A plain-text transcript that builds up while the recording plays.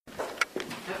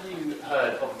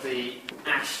heard of the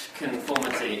Ash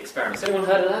conformity experiment. Has anyone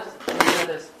heard of that? Anyone heard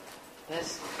of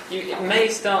this? It may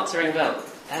start to ring a bell.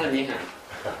 Helen, you have.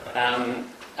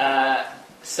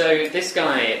 So this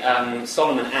guy,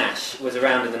 Solomon Ash, was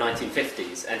around in the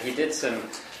 1950s, and he did some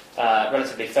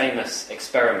relatively famous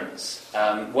experiments,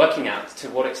 working out to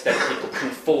what extent people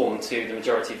conform to the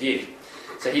majority view.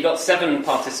 So he got 7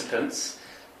 participants,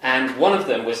 and one of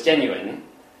them was genuine,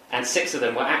 and 6 of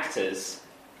them were actors,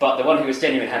 but the one who was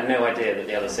genuine had no idea that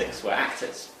the other 6 were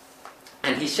actors.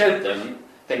 And he showed them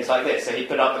things like this. So he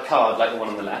put up a card like the one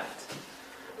on the left,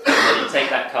 and then he'd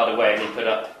take that card away and he'd put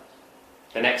up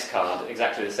the next card,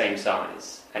 exactly the same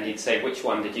size, and he'd say, which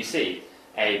one did you see,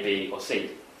 A, B, or C?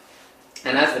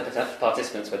 And as the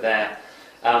participants were there,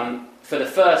 for the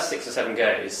first 6 or 7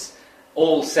 goes,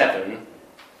 all 7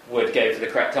 would go for the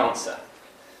correct answer.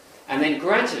 And then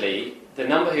gradually, the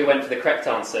number who went for the correct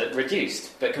answer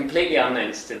reduced, but completely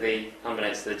unbeknownst to the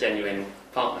genuine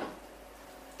partner.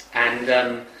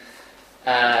 And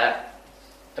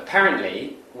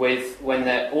apparently, when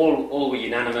they're all were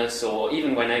unanimous, or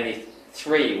even when only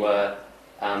 3 were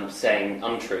saying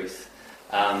untruth,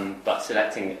 but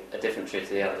selecting a different truth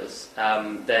to the others,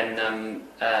 then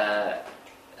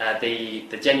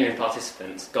the genuine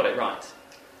participants got it right.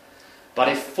 But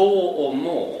if 4 or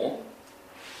more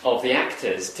of the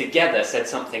actors together said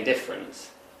something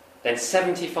different, then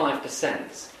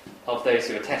 75% of those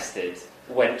who were tested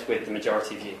went with the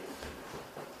majority view.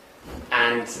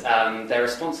 And their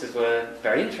responses were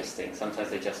very interesting.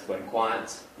 Sometimes they just went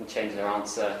quiet and changed their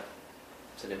answer,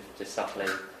 sort of just subtly.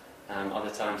 Other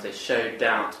times they showed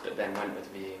doubt, but then went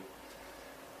with the view.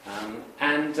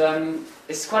 And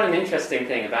it's quite an interesting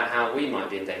thing about how we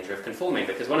might be in danger of conforming,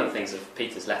 because one of the things of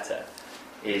Peter's letter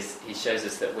is he shows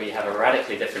us that we have a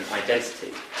radically different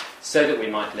identity, so that we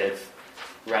might live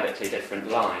radically different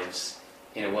lives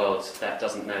in a world that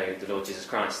doesn't know the Lord Jesus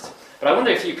Christ. But I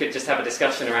wonder if you could just have a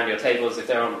discussion around your tables. If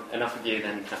there aren't enough of you,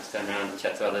 then perhaps turn around and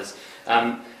chat to others.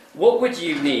 What could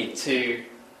you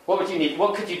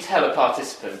tell a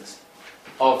participant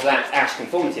of that Ash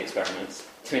conformity experiment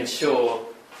to ensure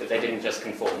that they didn't just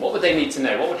conform? What would they need to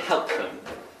know? What would help them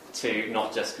to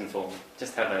not just conform?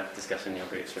 Just have a discussion in your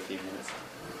groups for a few minutes.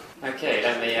 Okay,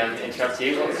 let me interrupt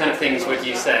you. What kind of things would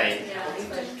you say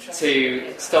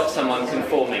to stop someone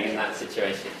conforming in that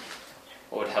situation?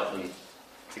 What would help them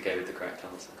to go with the correct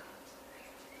answer?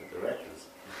 The directors.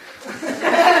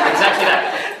 Exactly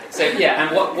that. So, yeah,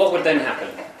 and what would then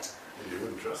happen? You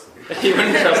wouldn't trust them. He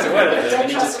wouldn't trust a word of them, and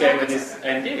he'd just go with his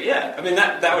own view. Yeah, I mean,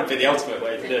 that would be the ultimate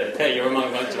way to do it. Hey, you're among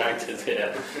a bunch of actors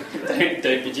here.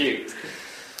 Don't be duped.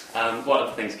 What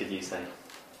other things could you say?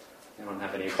 Anyone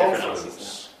have any different answers to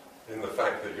that? In the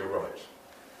fact that you're right.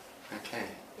 Okay.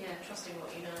 Yeah, trusting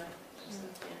what you know.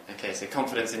 Yeah. Okay, so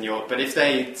confidence in your... But if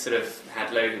they sort of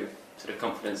had low sort of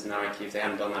confidence in their IQ, if they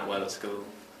hadn't done that well at school...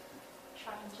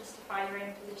 Try and justify your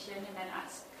own position and then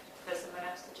ask for someone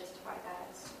else to justify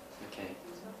theirs. Okay.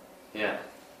 Yeah.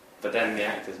 But then the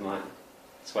actors might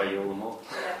sway you all the more.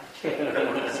 Yeah. I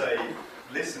would say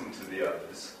listen to the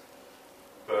others,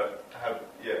 but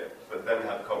then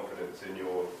have confidence in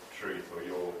your truth or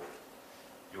your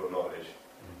knowledge.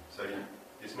 So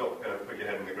it's not going to put your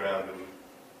head in the ground and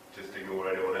just ignore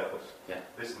anyone else. Yeah.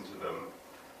 Listen to them,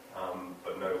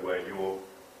 but know where your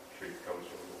truth comes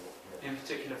from. Yeah. In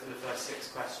particular for the first 6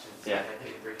 questions, yeah.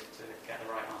 They brief to get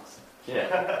the right answer. Yeah.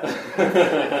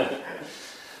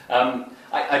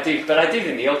 I do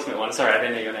think the ultimate one. Sorry, I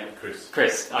don't know your name.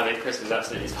 Chris. I think Chris was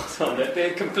absolutely spot on.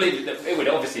 It would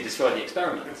obviously destroy the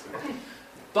experiment.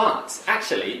 But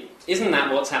actually, isn't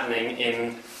that what's happening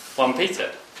in 1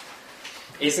 Peter?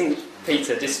 Isn't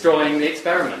Peter destroying the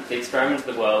experiment of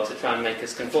the world to try and make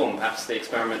us conform? Perhaps the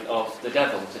experiment of the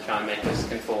devil to try and make us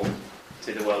conform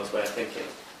to the world's way of thinking.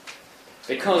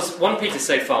 Because 1 Peter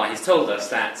so far, he's told us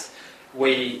that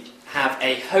we have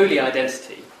a holy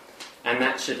identity, and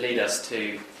that should lead us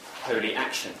to holy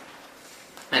action.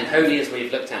 And holy, as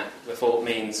we've looked at before,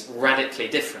 means radically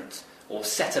different or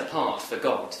set apart for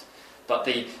God. But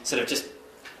the sort of just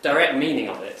direct meaning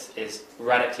of it is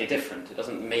radically different. It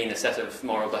doesn't mean a set of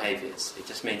moral behaviours. It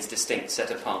just means distinct, set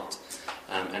apart,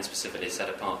 and specifically set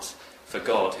apart for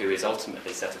God, who is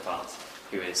ultimately set apart,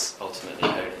 who is ultimately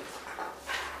holy.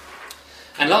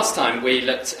 And last time we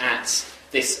looked at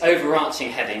this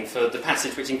overarching heading for the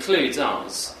passage which includes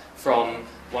ours, from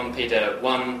 1 Peter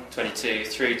 1:22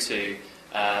 through to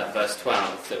verse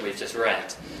 12 that we've just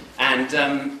read.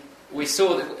 And we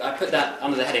saw that I put that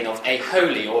under the heading of a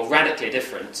holy or radically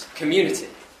different community.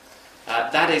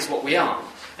 That is what we are.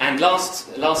 And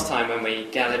last time when we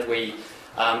gathered, we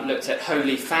looked at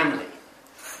holy family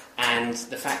and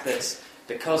the fact that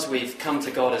because we've come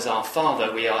to God as our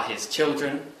Father, we are his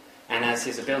children, and as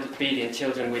his obedient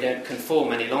children, we don't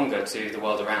conform any longer to the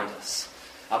world around us.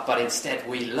 But instead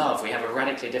we love, we have a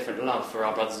radically different love for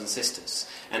our brothers and sisters.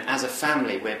 And as a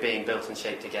family, we're being built and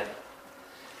shaped together.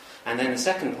 And then the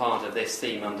second part of this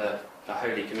theme under a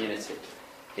holy community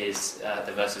is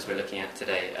the verses we're looking at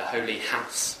today, a holy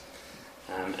house.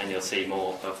 And you'll see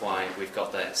more of why we've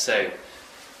got there. So,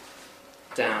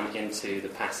 down into the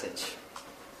passage.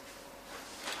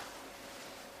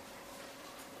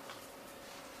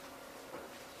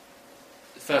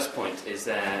 The first point is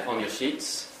there on your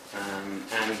sheets.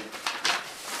 And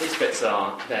these bits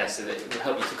are there so that it will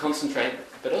help you to concentrate,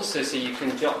 but also so you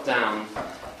can jot down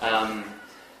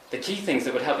the key things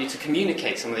that would help you to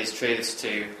communicate some of these truths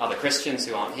to other Christians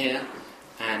who aren't here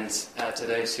and to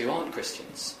those who aren't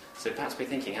Christians. So perhaps be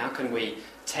thinking, how can we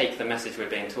take the message we're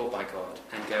being taught by God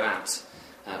and go out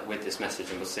with this message?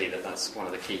 And we'll see that that's one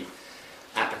of the key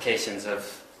applications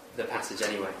of the passage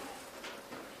anyway.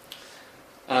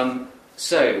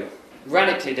 So,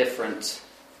 radically different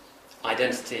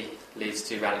identity leads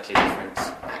to radically different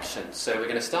actions. So we're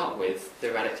going to start with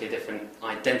the radically different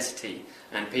identity,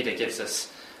 and Peter gives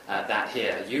us that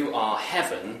here. You are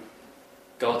heaven,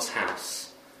 God's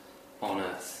house on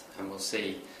earth, and we'll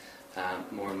see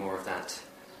more and more of that.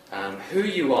 Who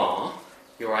you are,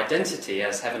 your identity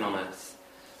as heaven on earth,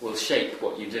 will shape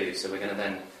what you do. So we're going to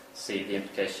then see the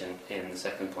implication in the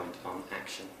second point on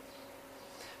action.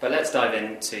 But let's dive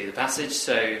into the passage.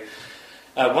 So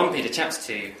 1 Peter chapter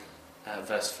 2,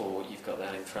 verse 4, you've got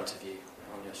that in front of you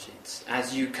on your sheets.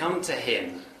 As you come to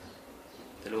him,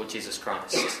 the Lord Jesus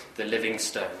Christ, the living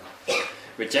stone,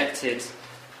 rejected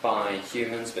by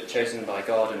humans but chosen by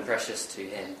God and precious to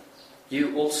him,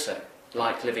 you also,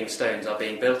 like living stones, are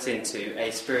being built into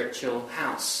a spiritual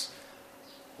house,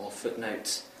 or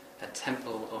footnote, a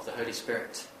temple of the Holy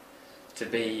Spirit, to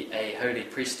be a holy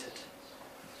priesthood,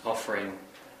 offering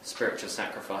spiritual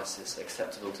sacrifices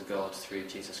acceptable to God through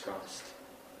Jesus Christ.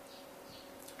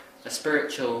 A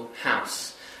spiritual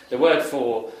house. The word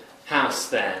for house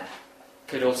there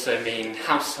could also mean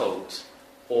household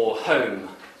or home,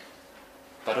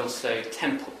 but also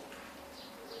temple.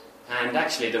 And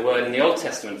actually the word in the Old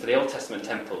Testament for the Old Testament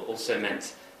temple also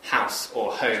meant house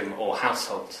or home or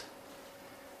household.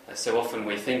 So often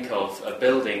we think of a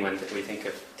building when we think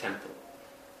of temple.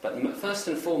 But first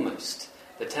and foremost,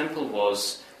 the temple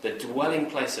was the dwelling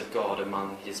place of God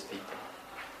among his people.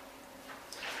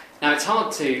 Now it's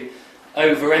hard to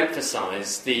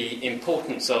overemphasize the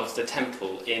importance of the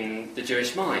temple in the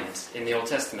Jewish mind in the Old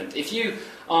Testament. If you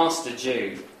asked a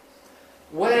Jew,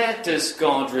 where does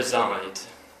God reside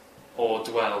or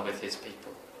dwell with his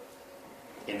people?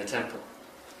 In the temple.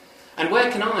 And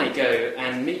where can I go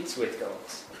and meet with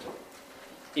God?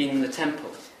 In the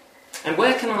temple. And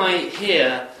where can I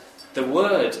hear the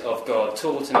word of God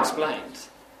taught and explained?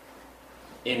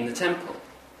 In the temple.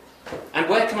 And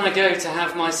where can I go to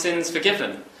have my sins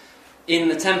forgiven? In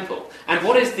the temple. And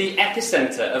what is the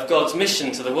epicenter of God's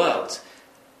mission to the world?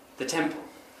 The temple.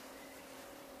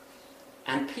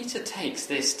 And Peter takes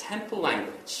this temple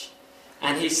language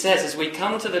and he says, as we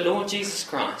come to the Lord Jesus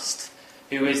Christ,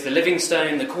 who is the living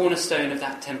stone, the cornerstone of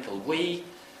that temple, we,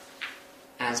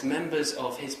 as members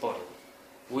of his body,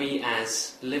 we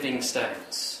as living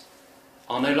stones,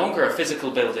 are no longer a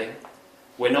physical building.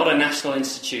 We're not a national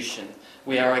institution.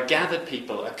 We are a gathered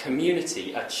people, a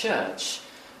community, a church,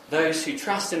 those who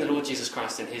trust in the Lord Jesus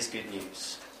Christ and his good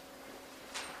news.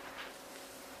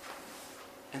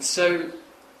 And so,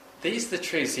 these are the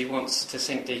truths he wants to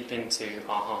sink deep into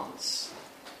our hearts,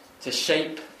 to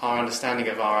shape our understanding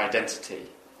of our identity,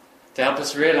 to help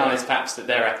us realise perhaps that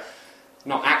there are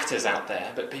not actors out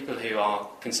there, but people who are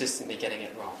consistently getting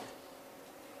it wrong.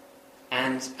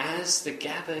 And as the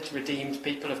gathered, redeemed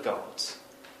people of God,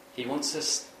 he wants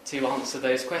us to answer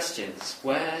those questions.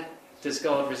 Where does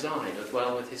God reside or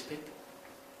dwell with his people?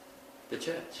 The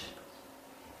church.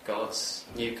 God's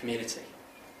new community.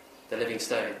 The living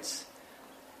stones.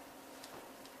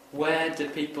 Where do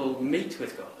people meet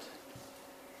with God?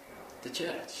 The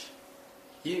church.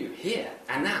 You, here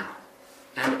and now.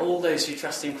 And all those who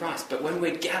trust in Christ. But when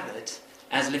we're gathered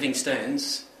as living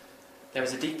stones, there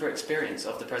is a deeper experience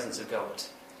of the presence of God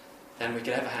than we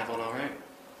could ever have on our own.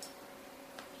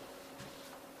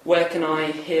 Where can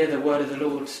I hear the word of the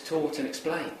Lord taught and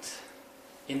explained?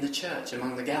 In the church,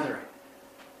 among the gathering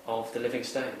of the living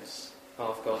stones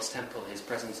of God's temple, his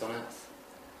presence on earth.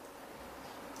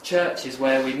 Church is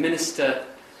where we minister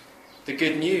the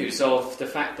good news of the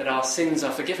fact that our sins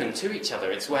are forgiven to each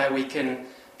other. It's where we can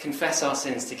confess our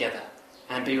sins together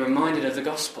and be reminded of the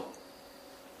gospel.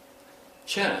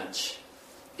 Church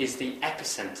is the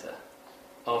epicenter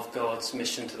of God's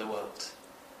mission to the world.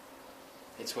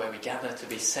 It's where we gather to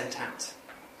be sent out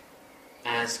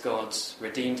as God's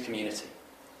redeemed community.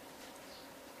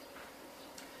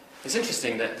 It's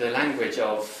interesting that the language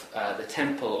of the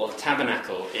temple or the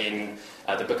tabernacle in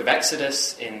the book of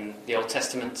Exodus in the Old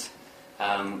Testament,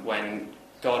 when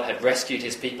God had rescued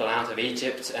his people out of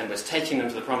Egypt and was taking them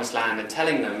to the promised land and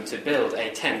telling them to build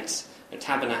a tent, a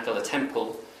tabernacle, a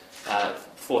temple,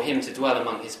 for him to dwell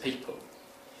among his people.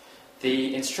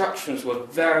 The instructions were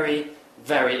very,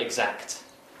 very exact.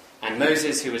 And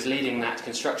Moses, who was leading that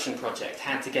construction project,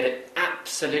 had to get it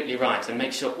absolutely right and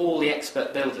make sure all the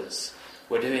expert builders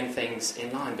were doing things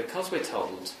in line, because we're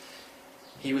told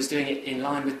he was doing it in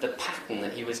line with the pattern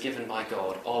that he was given by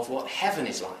God of what heaven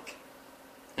is like.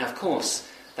 Now, of course,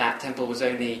 that temple was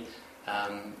only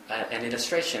an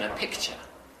illustration, a picture,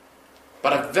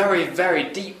 but a very,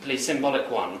 very deeply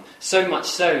symbolic one, so much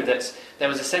so that there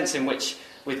was a sense in which,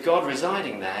 with God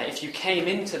residing there, if you came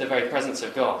into the very presence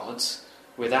of God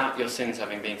without your sins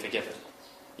having been forgiven,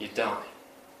 you'd die.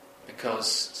 Because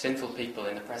sinful people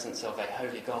in the presence of a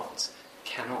holy God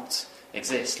cannot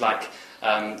exist, like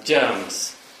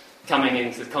germs coming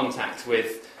into contact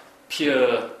with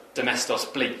pure domestos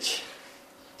bleach.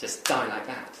 Just die like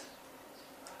that,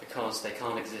 because they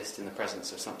can't exist in the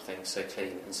presence of something so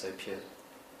clean and so pure.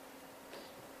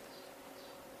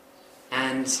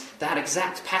 And that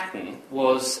exact pattern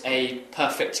was a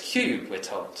perfect cube, we're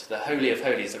told. The Holy of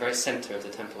Holies, the very centre of the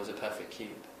temple, was a perfect cube.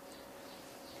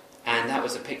 And that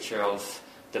was a picture of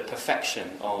the perfection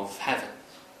of heaven.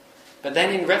 But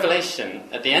then in Revelation,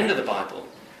 at the end of the Bible,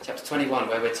 chapter 21,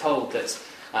 where we're told that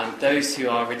those who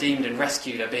are redeemed and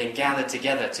rescued are being gathered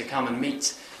together to come and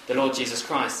meet the Lord Jesus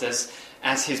Christ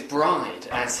as his bride,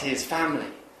 as his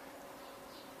family,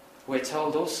 we're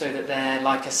told also that they're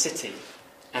like a city,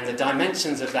 and the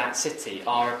dimensions of that city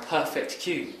are a perfect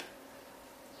cube,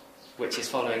 which is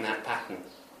following that pattern,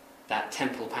 that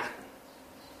temple pattern.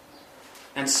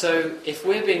 And so, if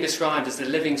we're being described as the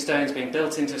living stones being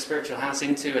built into a spiritual house,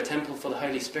 into a temple for the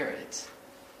Holy Spirit,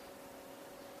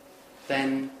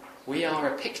 then we are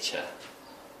a picture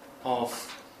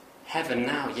of heaven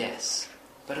now, yes,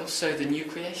 but also the new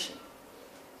creation.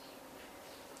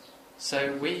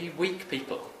 So we weak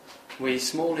people, we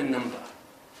small in number,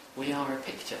 we are a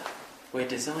picture. We're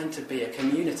designed to be a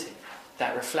community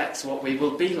that reflects what we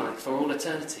will be like for all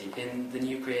eternity in the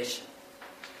new creation.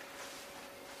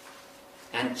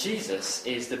 And Jesus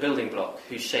is the building block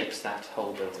who shapes that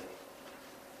whole building.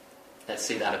 Let's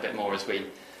see that a bit more as we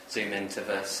zoom into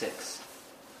verse 6.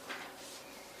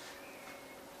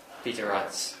 Peter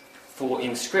writes, "For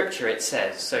in Scripture it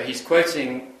says," so he's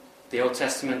quoting the Old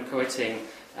Testament, quoting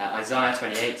Isaiah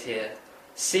 28 here,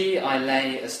 "See, I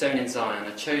lay a stone in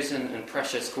Zion, a chosen and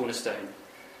precious cornerstone,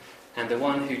 and the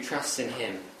one who trusts in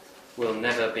him will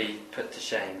never be put to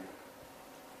shame."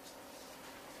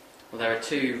 Well, there are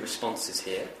two responses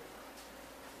here.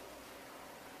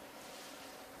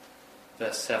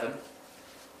 Verse 7.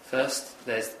 First,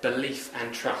 there's belief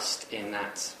and trust in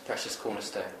that precious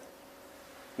cornerstone.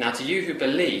 Now, to you who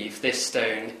believe, this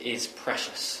stone is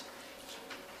precious.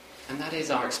 And that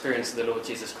is our experience of the Lord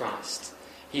Jesus Christ.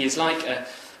 He is like a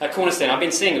cornerstone. I've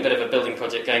been seeing a bit of a building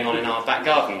project going on in our back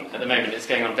garden at the moment. It's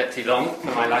going on a bit too long for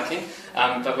my liking,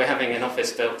 but we're having an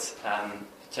office built,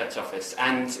 church office.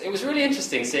 And it was really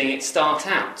interesting seeing it start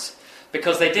out,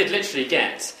 because they did literally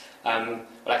get,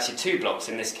 actually 2 blocks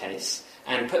in this case,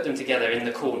 and put them together in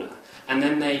the corner. And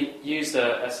then they used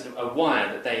a sort of a wire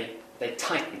that they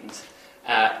tightened,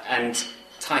 and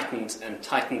tightened and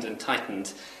tightened and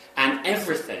tightened, and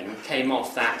everything came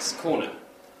off that corner.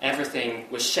 Everything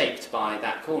was shaped by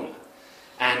that corner,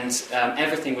 and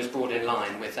everything was brought in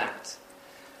line with that.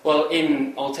 Well,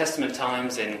 in Old Testament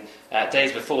times, in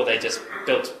days before they just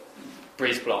built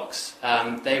breeze blocks,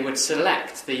 they would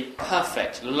select the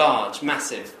perfect, large,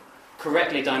 massive,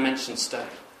 correctly dimensioned stone,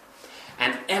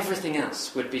 and everything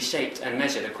else would be shaped and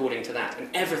measured according to that,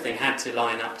 and everything had to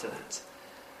line up to that.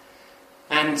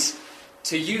 And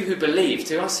to you who believe,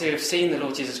 to us who have seen the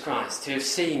Lord Jesus Christ, who have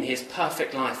seen his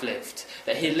perfect life lived,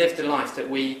 that he lived the life that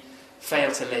we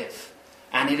fail to live,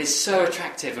 and it is so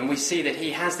attractive, and we see that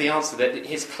he has the answer, that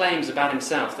his claims about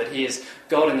himself, that he is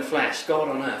God in the flesh, God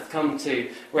on earth, come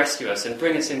to rescue us and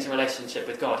bring us into relationship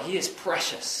with God. He is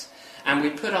precious, and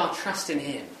we put our trust in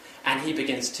him, and he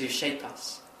begins to shape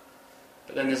us.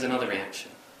 But then there's another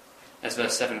reaction, as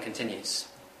verse 7 continues,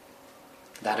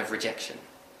 that of rejection.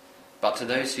 "But to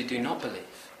those who do not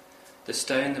believe, the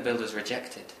stone the builders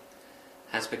rejected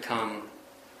has become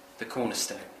the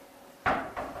cornerstone."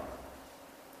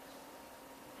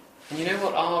 And you know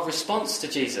what? Our response to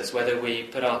Jesus, whether we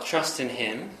put our trust in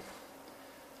him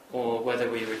or whether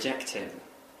we reject him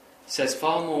says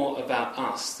far more about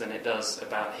us than it does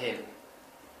about him.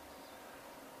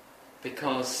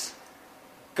 Because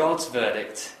God's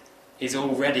verdict is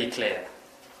already clear.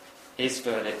 His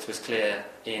verdict was clear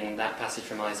in that passage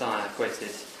from Isaiah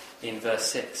quoted in verse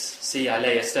 6. See, I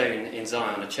lay a stone in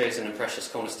Zion, a chosen and precious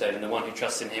cornerstone, and the one who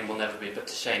trusts in him will never be put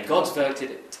to shame. God's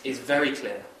verdict is very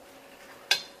clear.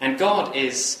 And God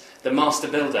is the master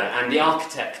builder and the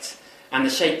architect and the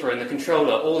shaper and the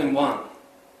controller all in one.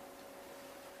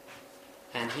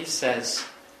 And he says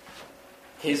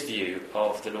his view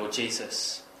of the Lord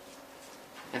Jesus.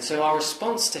 And so our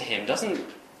response to him doesn't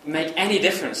make any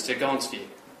difference to God's view.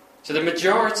 So the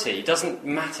majority doesn't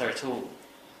matter at all.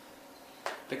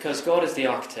 Because God is the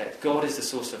architect, God is the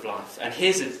source of life, and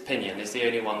his opinion is the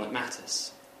only one that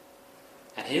matters.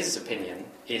 And his opinion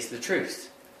is the truth.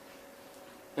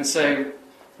 And so,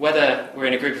 whether we're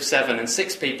in a group of 7 and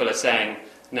 6 people are saying,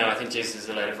 no, I think Jesus is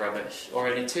a load of rubbish, or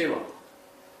only 2 are,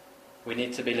 we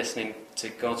need to be listening to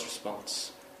God's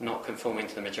response, not conforming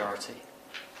to the majority.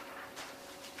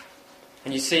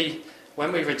 And you see,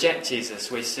 when we reject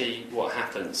Jesus, we see what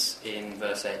happens in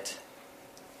verse 8.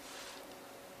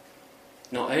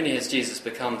 Not only has Jesus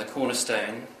become the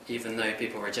cornerstone, even though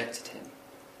people rejected him,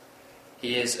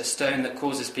 he is a stone that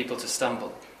causes people to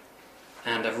stumble,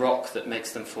 and a rock that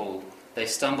makes them fall. They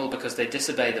stumble because they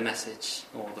disobey the message,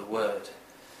 or the word,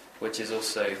 which is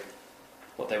also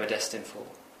what they were destined for.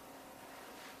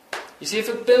 You see, if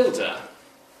a builder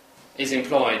is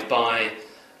employed by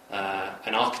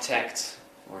an architect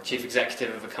or a chief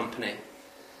executive of a company,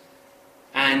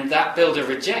 and that builder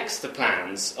rejects the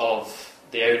plans of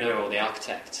the owner or the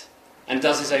architect and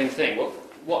does his own thing,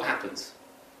 what happens?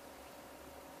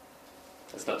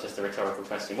 That's not just a rhetorical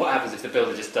question. What happens if the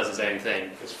builder just does his own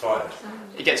thing? It's fired.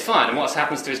 He gets fired, and what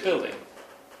happens to his building?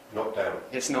 Knocked down.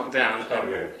 It's knocked down. Start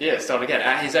again. Yeah, start again.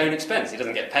 At his own expense. He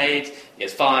doesn't get paid, he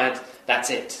gets fired, that's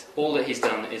it. All that he's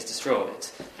done is destroyed,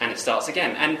 and it starts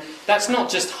again. And that's not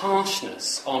just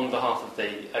harshness on behalf of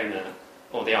the owner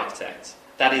or the architect.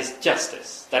 That is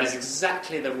justice. That is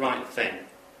exactly the right thing.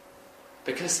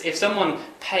 Because if someone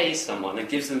pays someone and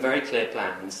gives them very clear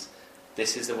plans,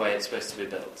 this is the way it's supposed to be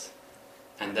built,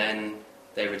 and then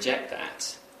they reject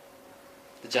that,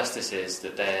 the justice is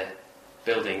that their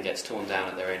building gets torn down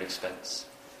at their own expense.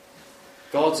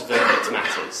 God's verdict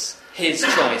matters. His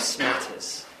choice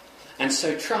matters. And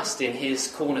so trust in his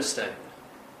cornerstone,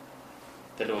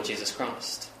 the Lord Jesus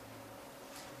Christ.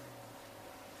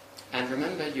 And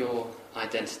remember your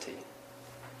identity.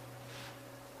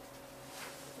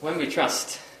 When we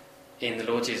trust in the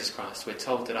Lord Jesus Christ, we're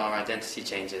told that our identity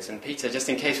changes. And Peter, just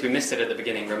in case we missed it at the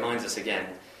beginning, reminds us again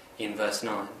in verse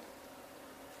 9.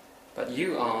 But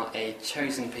you are a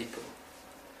chosen people,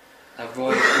 a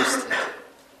royal priesthood,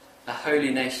 a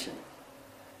holy nation,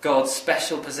 God's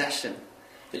special possession,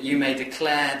 that you may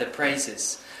declare the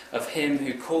praises of him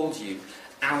who called you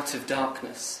out of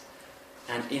darkness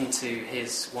and into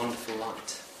his wonderful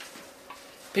light.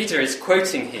 Peter is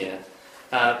quoting here,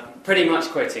 pretty much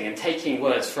quoting and taking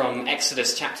words from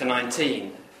Exodus chapter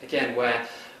 19, again where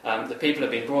the people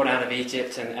have been brought out of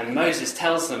Egypt and Moses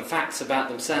tells them facts about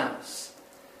themselves.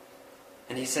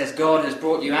 And he says, God has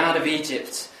brought you out of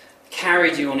Egypt,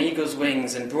 carried you on eagle's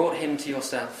wings and brought him to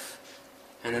yourself.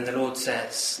 And then the Lord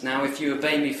says, now if you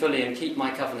obey me fully and keep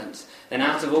my covenant, then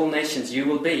out of all nations you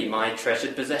will be my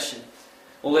treasured possession.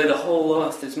 Although the whole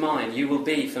earth is mine, you will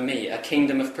be for me a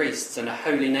kingdom of priests and a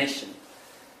holy nation.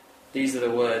 These are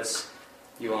the words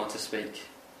you are to speak.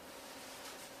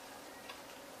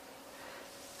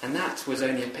 And that was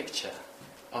only a picture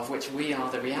of which we are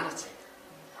the reality.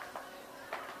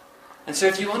 And so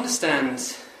if you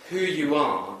understand who you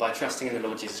are by trusting in the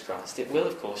Lord Jesus Christ, it will,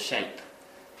 of course, shape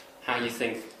how you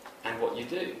think and what you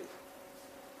do.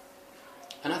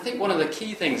 And I think one of the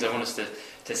key things I want us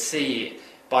to see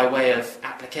by way of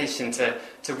application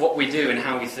to what we do and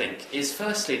how we think is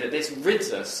firstly that this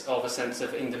rids us of a sense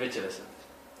of individualism.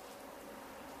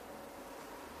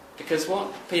 Because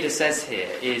what Peter says here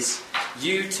is,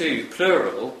 you too,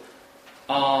 plural,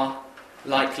 are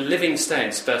like living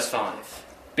stones, verse 5,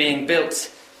 being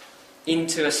built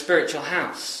into a spiritual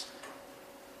house.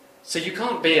 So you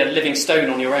can't be a living stone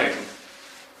on your own.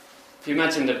 If you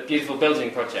imagined a beautiful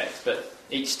building project, but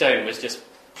each stone was just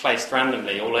placed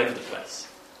randomly all over the place,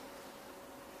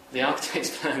 the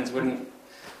architect's plans wouldn't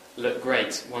look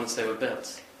great once they were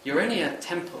built. You're only a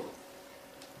temple.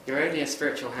 You're only a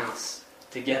spiritual house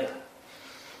together.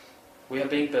 We are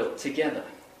being built together.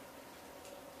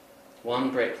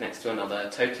 One brick next to another,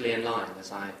 totally in line,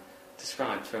 as I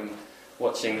described from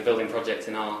watching the building project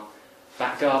in our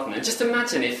back garden. And just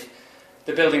imagine if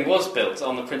the building was built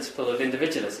on the principle of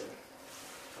individualism.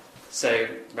 So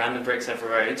random bricks over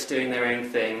roads, doing their own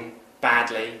thing,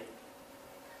 badly.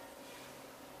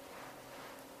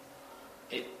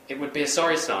 It would be a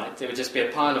sorry sight. It would just be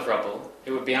a pile of rubble.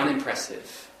 It would be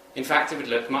unimpressive. In fact, it would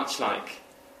look much like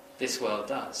this world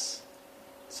does.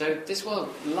 So this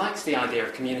world likes the idea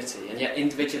of community, and yet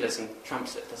individualism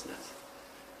trumps it, doesn't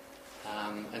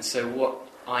it? And so what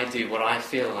I do, what I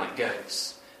feel like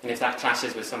goes. And if that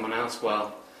clashes with someone else,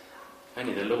 well,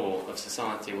 only the law of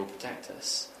society will protect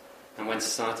us. And when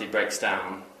society breaks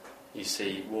down, you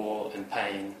see war and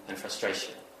pain and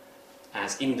frustration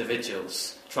as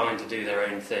individuals trying to do their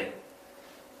own thing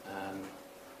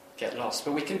get lost.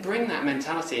 But we can bring that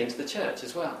mentality into the church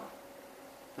as well.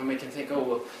 And we can think, oh,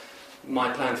 well,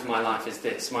 my plan for my life is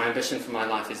this, my ambition for my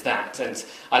life is that. And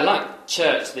I like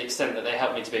church to the extent that they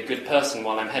help me to be a good person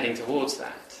while I'm heading towards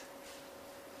that.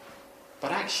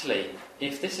 But actually,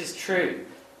 if this is true,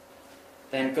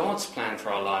 then God's plan for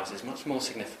our lives is much more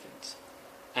significant.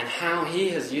 And how He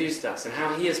has used us and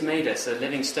how He has made us a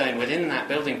living stone within that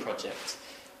building project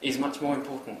is much more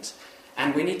important.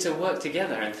 And we need to work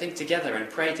together and think together and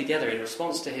pray together in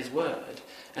response to His word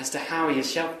as to how He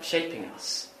is shaping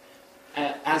us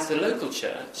as the local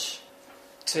church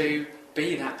to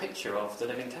be that picture of the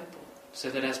living temple. So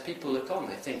that as people look on,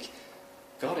 they think,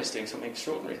 God is doing something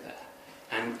extraordinary there.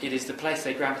 And it is the place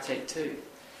they gravitate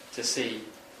to see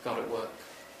God at work.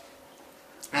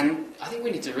 And I think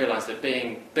we need to realise that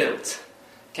being built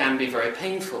can be very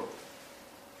painful.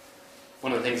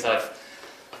 One of the things I've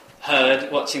heard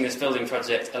watching this building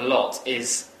project a lot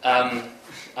is, I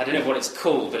don't know what it's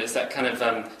called, but it's that kind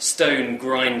of stone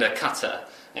grinder cutter.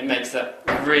 It makes that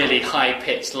really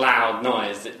high-pitched, loud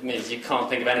noise that means you can't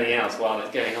think of anything else while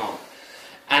it's going on.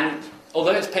 And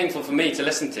although it's painful for me to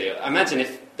listen to, imagine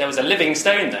if there was a living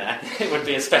stone there, it would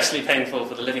be especially painful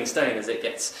for the living stone as it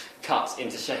gets cut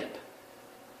into shape.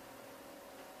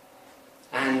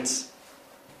 And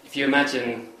if you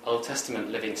imagine Old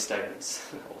Testament living stones,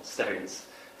 or stones,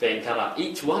 being cut up,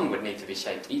 each one would need to be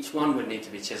shaped, each one would need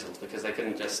to be chiselled, because they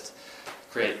couldn't just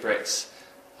create bricks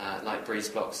like breeze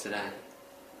blocks today.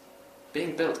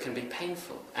 Being built can be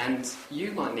painful, and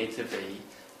you might need to be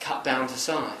cut down to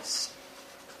size.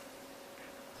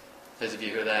 Those of you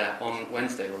who are there on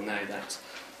Wednesday will know that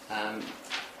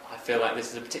I feel like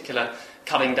this is a particular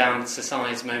cutting down to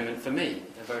size moment for me,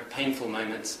 a very painful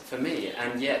moment for me,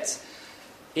 and yet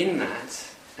in that,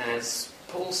 as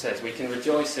Paul says, we can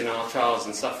rejoice in our trials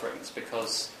and sufferings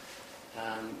because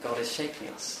God is shaping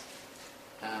us.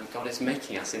 God is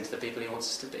making us into the people He wants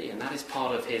us to be, and that is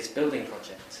part of His building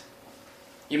project.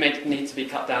 You may need to be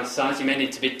cut down to size, you may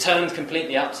need to be turned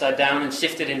completely upside down and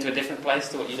shifted into a different place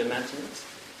to what you'd imagined.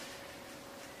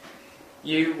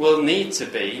 You will need to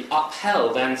be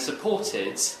upheld and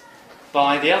supported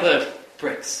by the other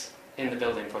bricks in the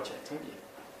building project, won't you?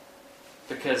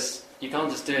 Because you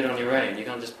can't just do it on your own, you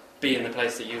can't just be in the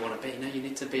place that you want to be. No, you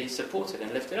need to be supported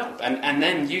and lifted up. And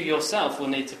then you yourself will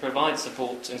need to provide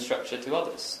support and structure to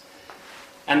others.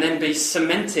 And then be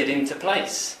cemented into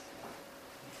place.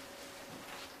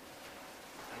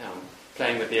 I know I'm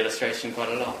playing with the illustration quite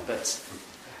a lot, but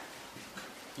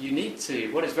you need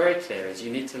to, what is very clear is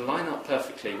you need to line up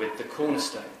perfectly with the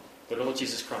cornerstone, the Lord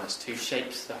Jesus Christ, who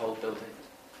shapes the whole building.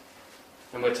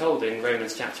 And we're told in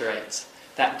Romans chapter 8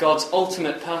 that God's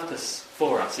ultimate purpose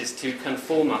for us is to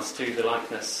conform us to the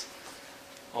likeness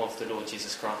of the Lord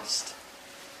Jesus Christ.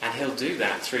 And He'll do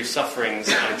that through sufferings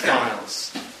and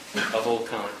trials of all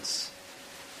kinds.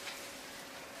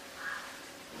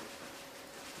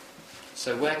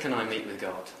 So where can I meet with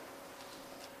God?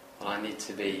 Well, I need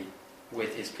to be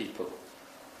with His people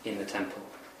in the temple.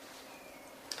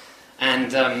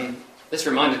 And this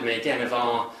reminded me again of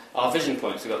our vision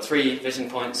points. We've got 3 vision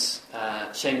points: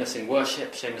 shameless in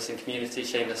worship, shameless in community,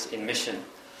 shameless in mission.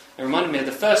 It reminded me of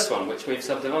the first one, which we've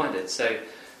subdivided. So,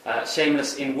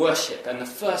 shameless in worship. And the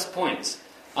first point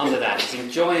under that is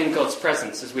enjoying God's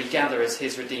presence as we gather as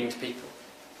His redeemed people.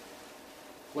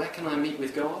 Where can I meet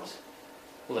with God?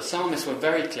 Well, the psalmists were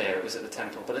very clear it was at the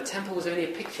temple. But the temple was only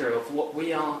a picture of what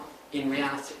we are in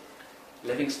reality.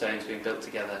 Living stones being built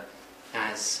together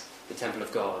as the temple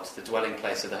of God, the dwelling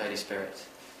place of the Holy Spirit.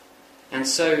 And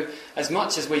so, as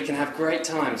much as we can have great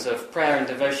times of prayer and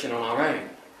devotion on our own,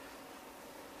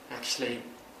 actually,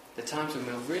 the times when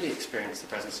we'll really experience the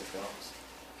presence of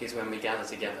God is when we gather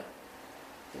together.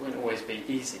 It won't always be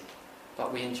easy,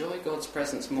 but we enjoy God's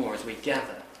presence more as we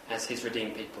gather as His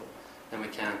redeemed people than we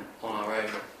can on our own.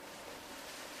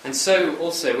 And so,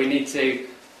 also, we need to,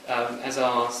 as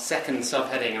our second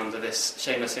subheading under this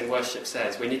shameless in worship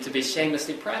says, we need to be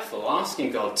shamelessly prayerful,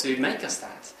 asking God to make us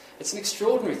that. It's an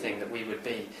extraordinary thing that we would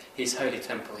be His holy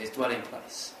temple, His dwelling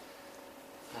place.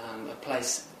 a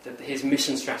place, his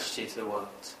mission strategy to the world.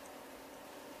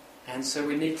 And so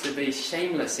we need to be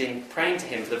shameless in praying to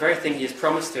him for the very thing he has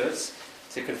promised to us,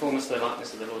 to conform us to the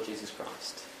likeness of the Lord Jesus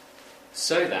Christ.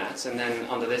 So that, and then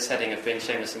under this heading of being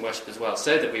shameless in worship as well,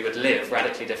 so that we would live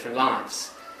radically different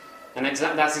lives. And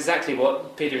that's exactly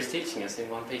what Peter is teaching us in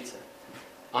 1 Peter.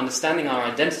 Understanding our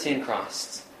identity in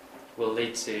Christ will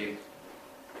lead to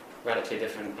radically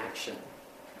different action.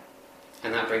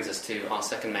 And that brings us to our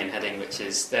second main heading, which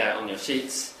is there on your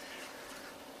sheets.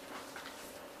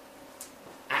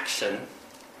 Action.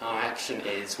 Our action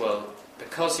is, well,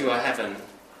 because you are heaven,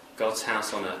 God's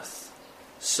house on earth,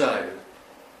 so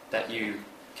that you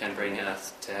can bring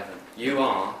earth to heaven. You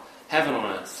are heaven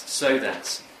on earth, so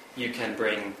that you can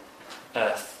bring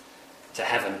earth to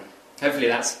heaven. Hopefully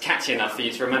that's catchy enough for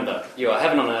you to remember. You are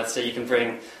heaven on earth, so you can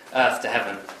bring earth to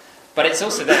heaven. But it's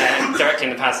also there directly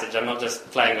in the passage. I'm not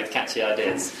just playing with catchy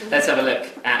ideas. Let's have a look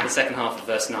at the second half of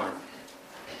verse 9.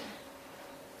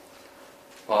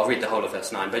 Well, I'll read the whole of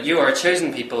verse 9. But you are a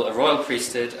chosen people, a royal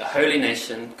priesthood, a holy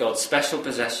nation, God's special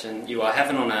possession. You are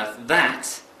heaven on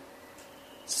earth,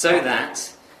 so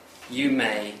that you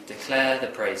may declare the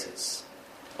praises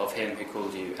of him who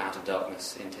called you out of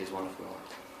darkness into his wonderful light.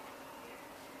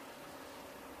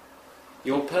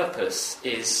 Your purpose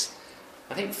is,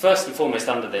 I think first and foremost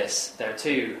under this, there are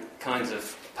two kinds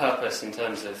of purpose in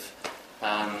terms of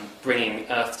bringing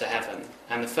earth to heaven.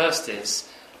 And the first is,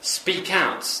 speak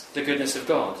out the goodness of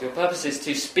God. Your purpose is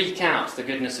to speak out the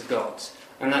goodness of God.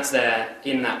 And that's there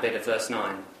in that bit of verse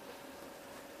 9.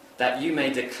 That you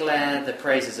may declare the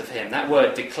praises of him. That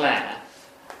word declare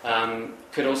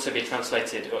could also be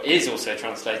translated, or is also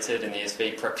translated in the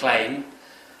ESV, proclaim.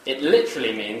 It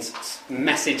literally means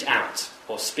message out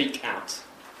or speak out.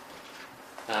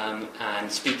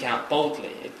 And speak out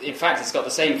boldly. In fact, it's got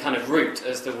the same kind of root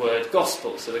as the word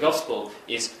gospel. So the gospel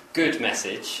is good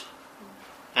message,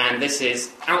 and this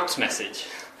is out message.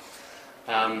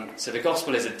 So the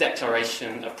gospel is a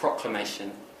declaration, a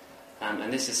proclamation,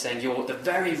 and this is saying you're the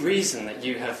very reason that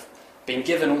you have been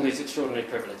given all these extraordinary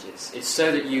privileges. It's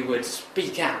so that you would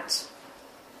speak out.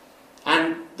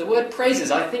 And the word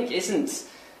praises, I think, isn't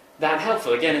that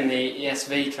helpful. Again, in the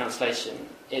ESV translation,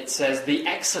 it says the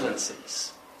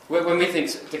excellencies. When we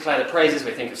declare the praises,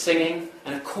 we think of singing,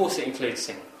 and of course it includes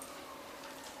singing.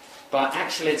 But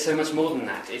actually it's so much more than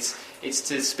that. It's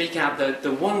to speak out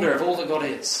the wonder of all that God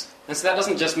is. And so that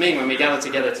doesn't just mean when we gather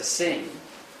together to sing.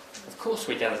 Of course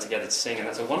we gather together to sing, and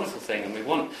that's a wonderful thing, and we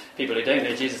want people who don't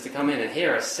know Jesus to come in and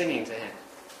hear us singing to him.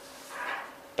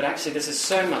 But actually this is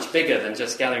so much bigger than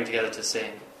just gathering together to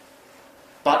sing.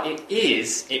 But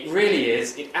it really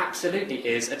is, it absolutely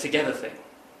is a together thing.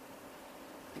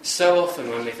 So often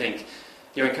when we think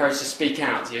you're encouraged to speak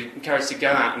out, you're encouraged to go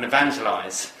out and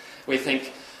evangelise, we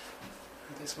think,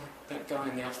 there's that guy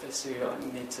in the office who I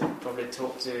need to probably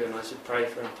talk to and I should pray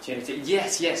for an opportunity.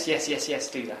 Yes,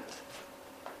 do that.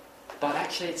 But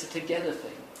actually it's a together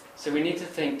thing. So we need to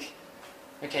think,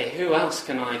 okay, who else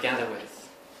can I gather with?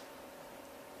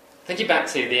 Thinking back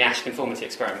to the Ash conformity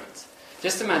experiment,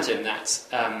 just imagine that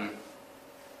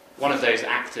one of those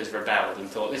actors rebelled and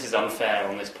thought, this is unfair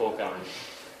on this poor guy.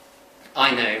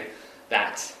 I know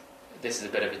that this is a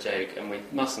bit of a joke and we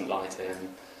mustn't lie to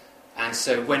him. And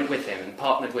so went with him and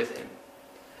partnered with him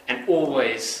and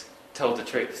always told the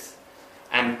truth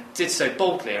and did so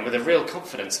boldly and with a real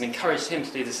confidence and encouraged him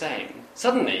to do the same.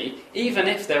 Suddenly, even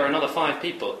if there were another 5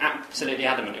 people absolutely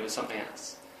adamant it was something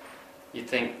else, you'd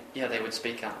think, yeah, they would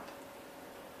speak up.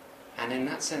 And in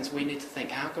that sense, we need to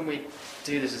think, how can we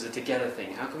do this as a together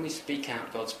thing? How can we speak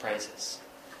out God's praises?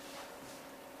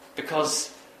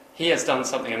 Because he has done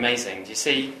something amazing. Do you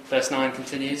see? Verse 9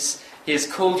 continues. He has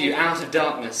called you out of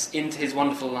darkness into his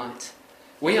wonderful light.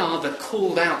 We are the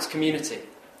called out community.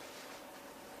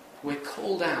 We're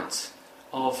called out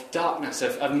of darkness,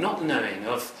 of not knowing,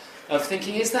 of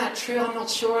thinking, is that true? I'm not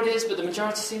sure it is, but the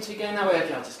majority seem to be going that way.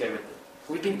 Okay, I'll just go with them.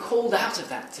 We've been called out of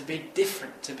that to be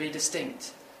different, to be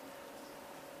distinct.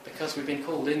 Because we've been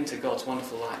called into God's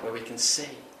wonderful light where we can see.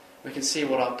 We can see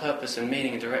what our purpose and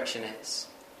meaning and direction is.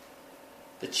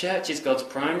 The church is God's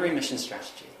primary mission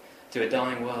strategy to a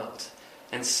dying world.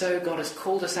 And so God has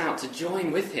called us out to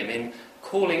join with him in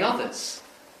calling others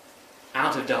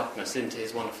out of darkness into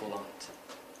his wonderful light.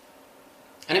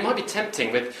 And it might be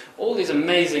tempting with all these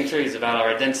amazing truths about our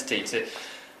identity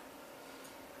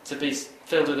to be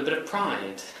filled with a bit of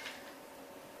pride.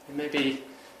 And maybe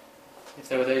if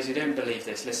there were those who don't believe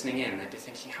this listening in, they'd be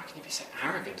thinking, how can you be so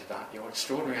arrogant about your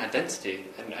extraordinary identity?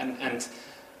 And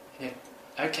you know,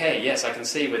 okay, yes, I can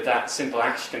see with that simple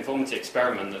Ash conformity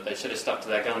experiment that they should have stuck to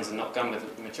their guns and not gone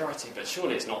with the majority, but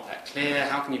surely it's not that clear.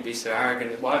 How can you be so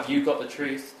arrogant? Why have you got the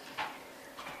truth?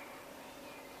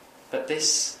 But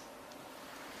this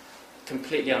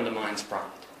completely undermines pride.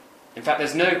 In fact,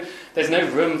 there's no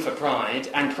room for pride,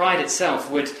 and pride itself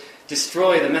would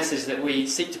destroy the message that we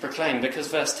seek to proclaim, because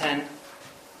verse 10,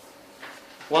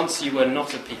 once you were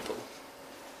not a people,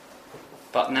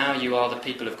 but now you are the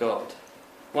people of God.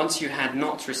 Once you had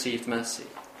not received mercy,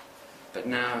 but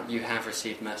now you have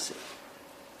received mercy.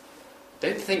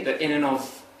 Don't think that in and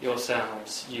of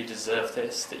yourselves you deserve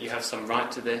this, that you have some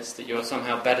right to this, that you are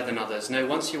somehow better than others. No,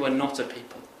 once you were not a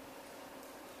people,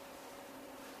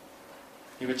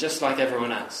 you were just like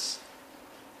everyone else.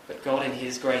 But God in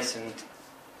his grace and,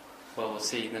 well, we'll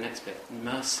see in the next bit,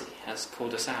 mercy has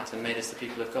called us out and made us the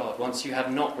people of God. Once you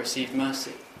have not received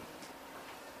mercy.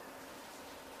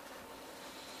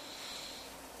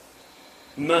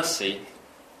 Mercy,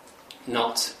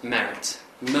 not merit.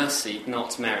 Mercy,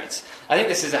 not merit. I think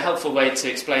this is a helpful way to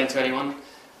explain to anyone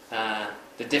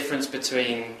the difference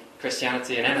between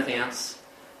Christianity and anything else.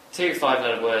 2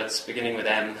 5-letter words beginning with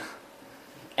M.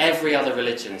 Every other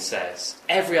religion says,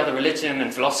 every other religion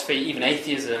and philosophy, even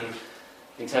atheism,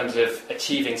 in terms of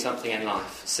achieving something in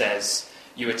life, says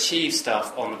you achieve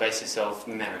stuff on the basis of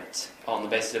merit, on the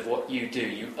basis of what you do.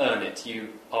 You earn it. You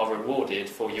are rewarded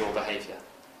for your behaviour.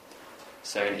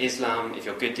 So in Islam, if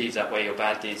your good deeds outweigh your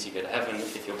bad deeds, you go to heaven.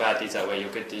 If your bad deeds outweigh your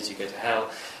good deeds, you go to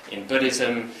hell. In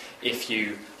Buddhism, if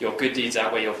your good deeds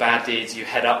outweigh your bad deeds, you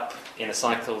head up in a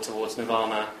cycle towards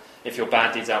nirvana. If your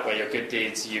bad deeds outweigh your good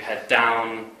deeds, you head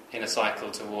down in a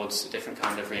cycle towards a different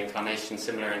kind of reincarnation,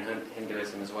 similar in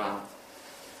Hinduism as well.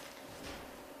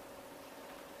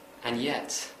 And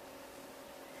yet,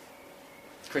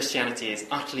 Christianity is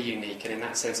utterly unique, and in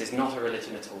that sense is not a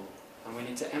religion at all. And we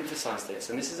need to emphasise this.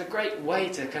 And this is a great way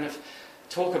to kind of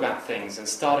talk about things and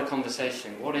start a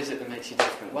conversation. What is it that makes you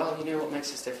different? Well, you know what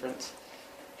makes us different?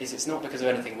 Is it's not because of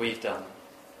anything we've done.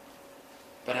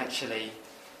 But actually,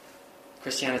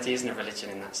 Christianity isn't a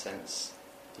religion in that sense.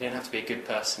 You don't have to be a good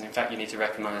person. In fact, you need to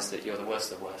recognise that you're the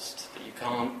worst of the worst. That you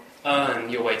can't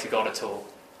earn your way to God at all.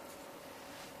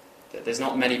 That there's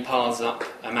not many paths up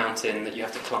a mountain that you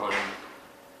have to climb.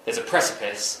 There's a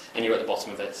precipice and you're at the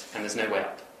bottom of it, and there's no way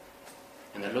up.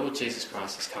 And the Lord Jesus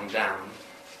Christ has come down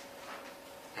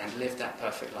and lived that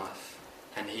perfect life.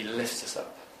 And he lifts us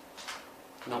up.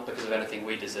 Not because of anything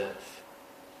we deserve,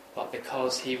 but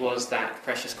because he was that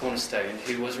precious cornerstone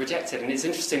who was rejected. And it's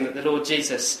interesting that the Lord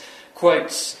Jesus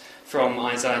quotes from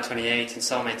Isaiah 28 and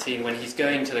Psalm 18 when he's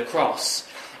going to the cross,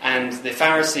 and the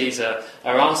Pharisees are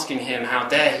asking him, how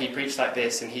dare he preach like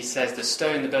this? And he says, the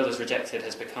stone the builders rejected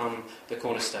has become the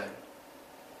cornerstone.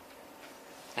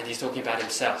 And he's talking about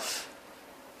himself.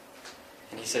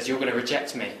 And he says, you're going to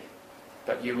reject me,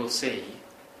 but you will see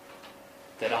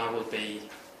that I will be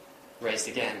raised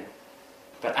again.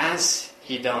 But as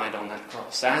he died on that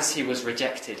cross, as he was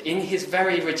rejected, in his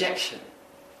very rejection,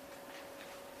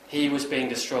 he was being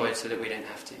destroyed so that we don't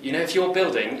have to. You know, if your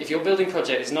building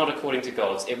project is not according to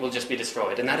God's, it will just be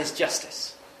destroyed, and that is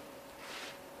justice.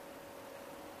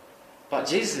 But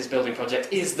Jesus' building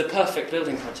project is the perfect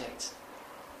building project.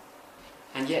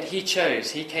 And yet he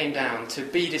came down to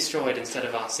be destroyed instead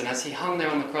of us. And as he hung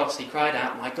there on the cross, he cried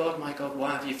out, my God,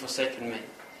 why have you forsaken me?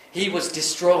 He was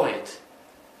destroyed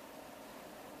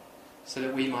so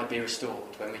that we might be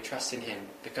restored when we trust in him.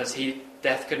 Because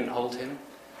death couldn't hold him.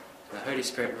 And the Holy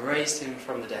Spirit raised him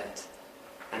from the dead.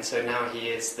 And so now he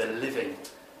is the living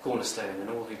cornerstone, and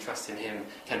all who trust in him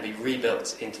can be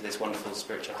rebuilt into this wonderful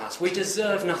spiritual house. We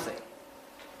deserve nothing.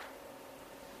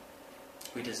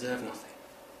 We deserve nothing.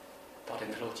 But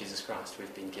in the Lord Jesus Christ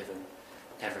we've been given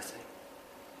everything.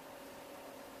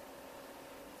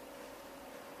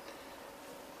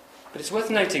 But it's worth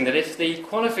noting that if the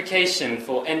qualification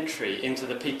for entry into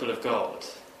the people of God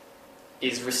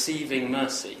is receiving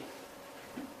mercy,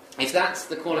 if that's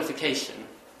the qualification,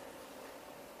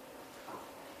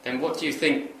 then what do you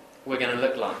think we're going to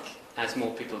look like as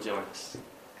more people join us?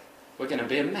 We're going to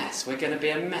be a mess. We're going to be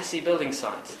a messy building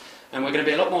site. And we're going to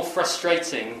be a lot more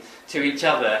frustrating to each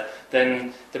other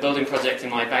than the building project in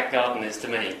my back garden is to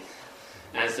me,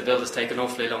 as the builders take an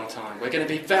awfully long time. We're going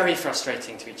to be very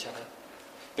frustrating to each other.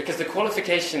 Because the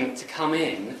qualification to come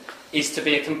in is to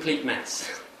be a complete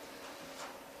mess.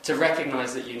 To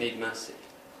recognise that you need mercy.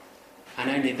 And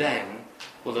only then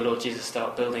will the Lord Jesus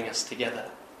start building us together.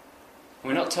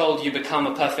 We're not told you become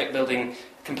a perfect building,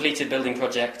 completed building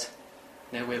project.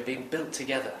 No, we're being built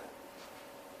together.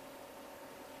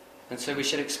 And so we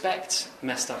should expect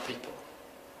messed up people.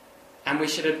 And we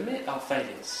should admit our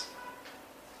failures.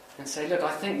 And say, look,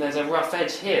 I think there's a rough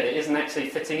edge here that isn't actually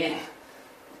fitting in.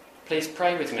 Please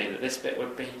pray with me that this bit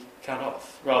would be cut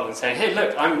off. Rather than saying, hey,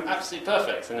 look, I'm absolutely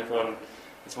perfect. And everyone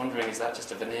is wondering, is that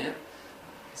just a veneer?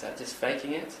 Is that just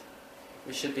faking it?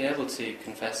 we should be able to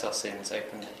confess our sins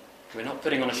openly. We're not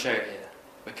putting on a show here.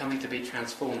 We're coming to be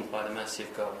transformed by the mercy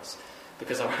of God,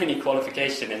 because our only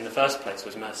qualification in the first place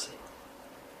was mercy.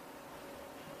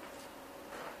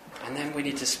 And then we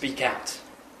need to speak out.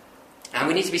 And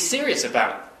we need to be serious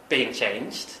about being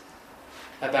changed,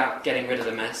 about getting rid of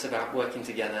the mess, about working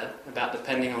together, about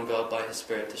depending on God by His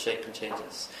Spirit to shape and change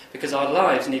us. Because our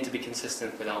lives need to be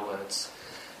consistent with our words.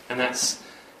 And that's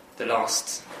the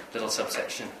last little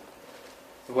subsection.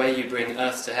 The way you bring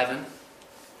earth to heaven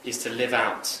is to live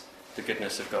out the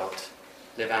goodness of God.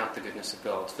 Live out the goodness of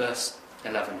God. Verse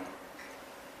 11.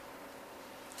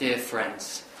 Dear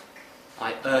friends,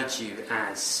 I urge you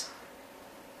as...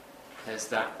 There's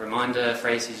that reminder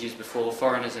phrase he's used before,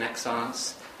 foreigners and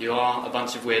exiles. You are a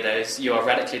bunch of weirdos. You are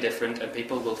radically different, and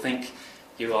people will think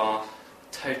you are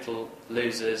total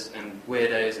losers and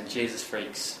weirdos and Jesus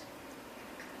freaks.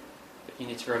 But you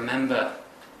need to remember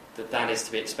that that is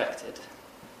to be expected,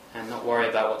 and not worry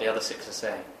about what the other six are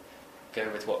saying. Go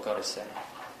with what God is saying.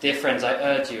 Dear friends, I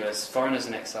urge you as foreigners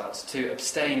and exiles to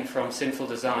abstain from sinful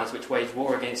desires which wage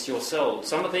war against your soul.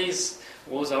 Some of these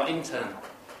wars are internal.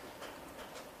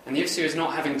 And the issue is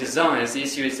not having desires, the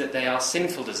issue is that they are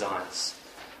sinful desires.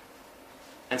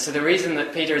 And so the reason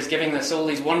that Peter is giving us all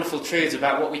these wonderful truths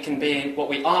about what we can be, what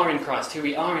we are in Christ, who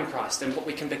we are in Christ, and what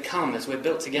we can become as we're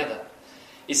built together,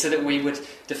 is so that we would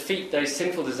defeat those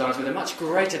sinful desires with a much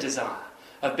greater desire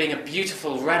of being a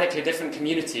beautiful, radically different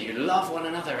community who love one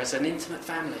another as an intimate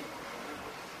family.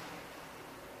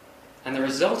 And the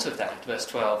result of that, verse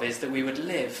 12, is that we would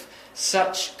live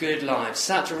such good lives,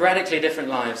 such radically different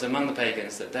lives among the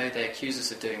pagans, that though they accuse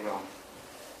us of doing wrong,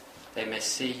 they may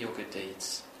see your good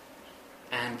deeds,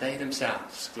 and they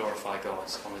themselves glorify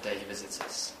God on the day He visits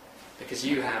us. Because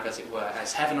you have, as it were,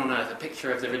 as heaven on earth, a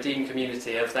picture of the redeemed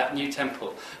community, of that new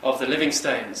temple, of the living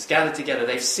stones gathered together.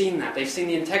 They've seen that. They've seen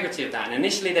the integrity of that. And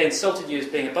initially they insulted you as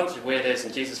being a bunch of weirdos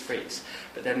and Jesus freaks.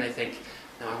 But then they think,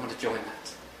 no, I want to join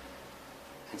that.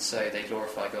 And so they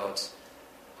glorify God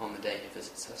on the day He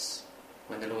visits us.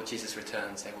 When the Lord Jesus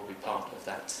returns, they will be part of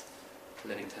that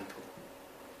living temple.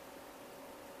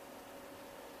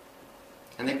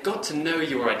 And they've got to know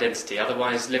your identity,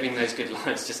 otherwise living those good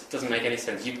lives just doesn't make any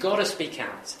sense. You've got to speak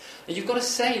out. And you've got to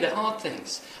say the hard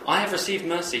things. I have received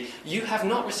mercy. You have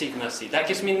not received mercy. That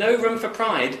gives me no room for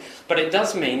pride, but it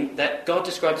does mean that God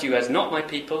describes you as not my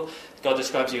people. God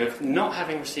describes you as not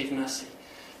having received mercy.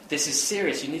 This is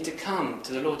serious. You need to come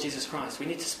to the Lord Jesus Christ. We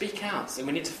need to speak out, and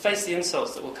we need to face the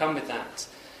insults that will come with that.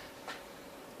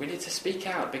 We need to speak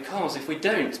out, because if we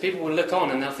don't, people will look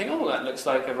on and they'll think, oh, that looks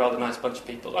like a rather nice bunch of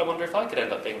people. I wonder if I could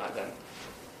end up being like them.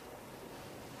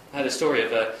 I heard a story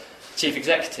of a chief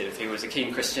executive who was a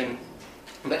keen Christian,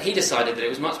 but he decided that it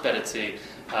was much better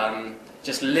to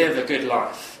just live a good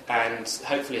life, and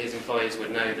hopefully his employees would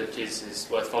know that Jesus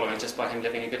is worth following just by him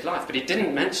living a good life. But he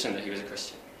didn't mention that he was a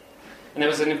Christian. And there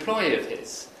was an employee of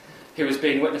his who was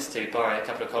being witnessed to by a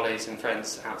couple of colleagues and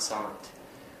friends outside.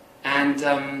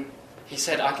 And he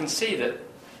said, I can see that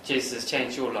Jesus has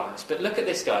changed your lives, but look at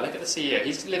this guy, look at the CEO.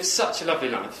 He's lived such a lovely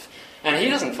life, and he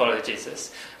doesn't follow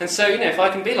Jesus. And so, if I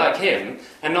can be like him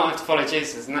and not have to follow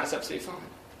Jesus, then that's absolutely fine.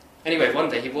 Anyway, one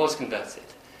day he was converted,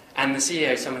 and the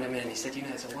CEO summoned him in. He said,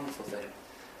 it's a wonderful thing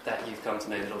that you've come to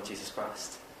know the Lord Jesus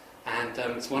Christ. And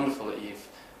it's wonderful that you've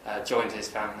joined His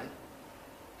family.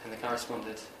 And the guy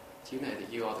responded, do you know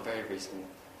that you are the very reason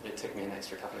that it took me an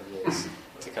extra couple of years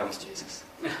to come to Jesus?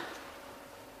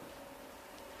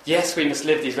 Yes, we must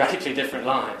live these radically different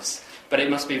lives, but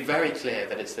it must be very clear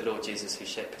that it's the Lord Jesus who's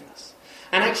shaping us.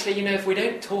 And actually, if we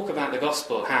don't talk about the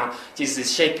gospel, how Jesus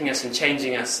is shaping us and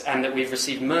changing us, and that we've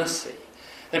received mercy,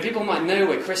 then people might know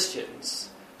we're Christians,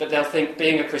 but they'll think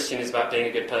being a Christian is about being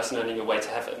a good person, earning your way to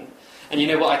heaven. And you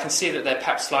know what, I can see that they're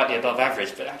perhaps slightly above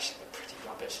average, but actually they're pretty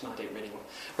rubbish, and I do really well.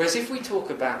 Whereas if we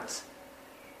talk about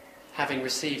having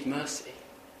received mercy,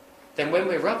 then when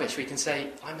we're rubbish, we can say,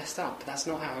 I messed up, but that's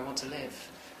not how I want to live.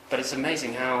 But it's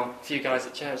amazing how a few guys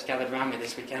at church gathered around me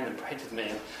this weekend and prayed with me,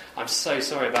 and I'm so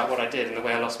sorry about what I did and the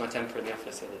way I lost my temper in the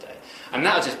office the other day. And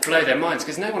that'll just blow their minds,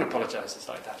 because no one apologises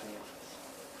like that in the office.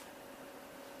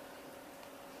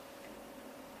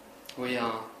 We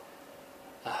are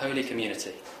a holy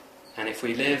community, and if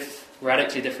we live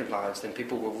radically different lives, then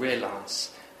people will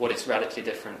realise what is radically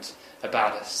different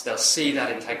about us. They'll see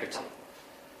that integrity,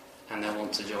 and they'll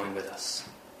want to join with us.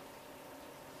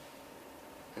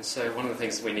 And so one of the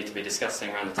things we need to be discussing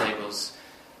around the tables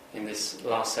in this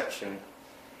last section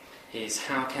is,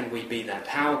 how can we be that?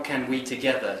 How can we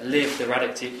together live the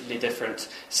radically different,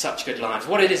 such good lives?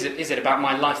 What is it about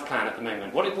my life plan at the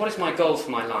moment? What is my goal for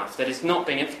my life that is not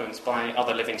being influenced by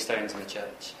other living stones in the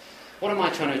church? What am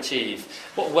I trying to achieve?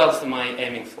 What wealth am I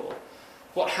aiming for?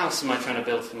 What house am I trying to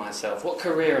build for myself? What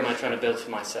career am I trying to build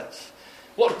for myself?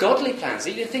 What godly plans?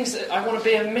 These are things that I want to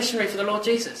be a missionary for the Lord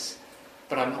Jesus,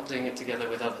 but I'm not doing it together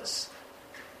with others.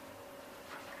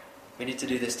 We need to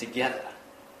do this together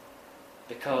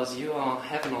because you are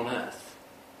heaven on earth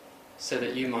so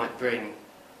that you might bring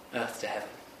earth to heaven.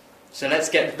 So let's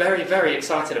get very, very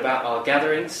excited about our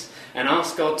gatherings and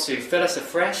ask God to fill us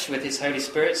afresh with His Holy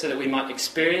Spirit so that we might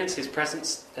experience His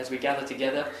presence as we gather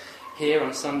together here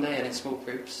on Sunday and in small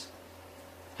groups.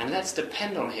 And let's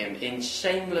depend on Him in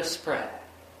shameless prayer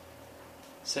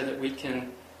so that we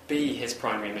can be His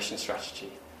primary mission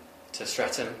strategy to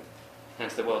Streatham and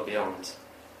to the world beyond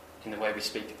in the way we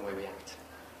speak and the way we act.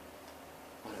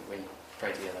 Why don't we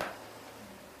pray together?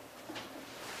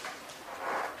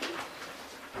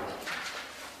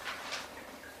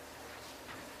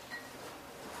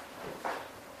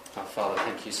 Our Father,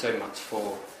 thank you so much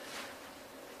for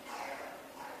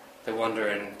the wonder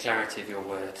and clarity of your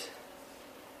word,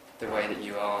 the way that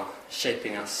you are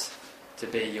shaping us to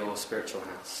be your spiritual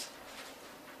house,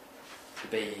 to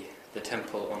be the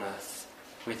temple on earth.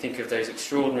 We think of those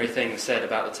extraordinary things said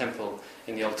about the temple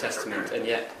in the Old Testament, and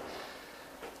yet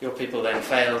your people then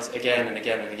failed again and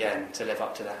again and again to live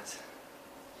up to that.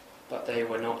 But they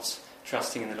were not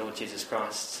trusting in the Lord Jesus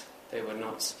Christ. They were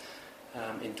not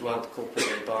indwelt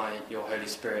corporately by your Holy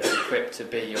Spirit, equipped to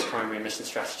be your primary mission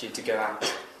strategy to go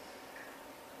out.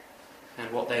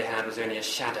 And what they had was only a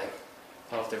shadow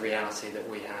of the reality that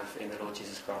we have in the Lord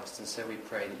Jesus Christ. And so we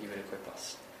pray that you would equip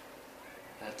us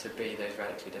to be those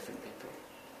radically different people.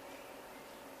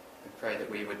 We pray that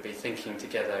we would be thinking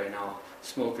together in our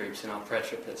small groups, in our prayer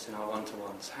triplets, in our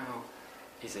one-to-ones. How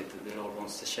is it that the Lord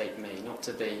wants to shape me? Not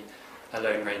to be a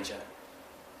lone ranger,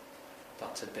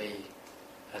 but to be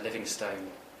a living stone,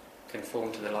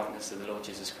 conformed to the likeness of the Lord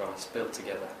Jesus Christ, built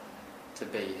together to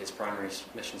be his primary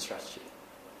mission strategy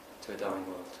to a dying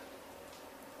world.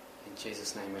 In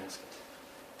Jesus' name we ask it.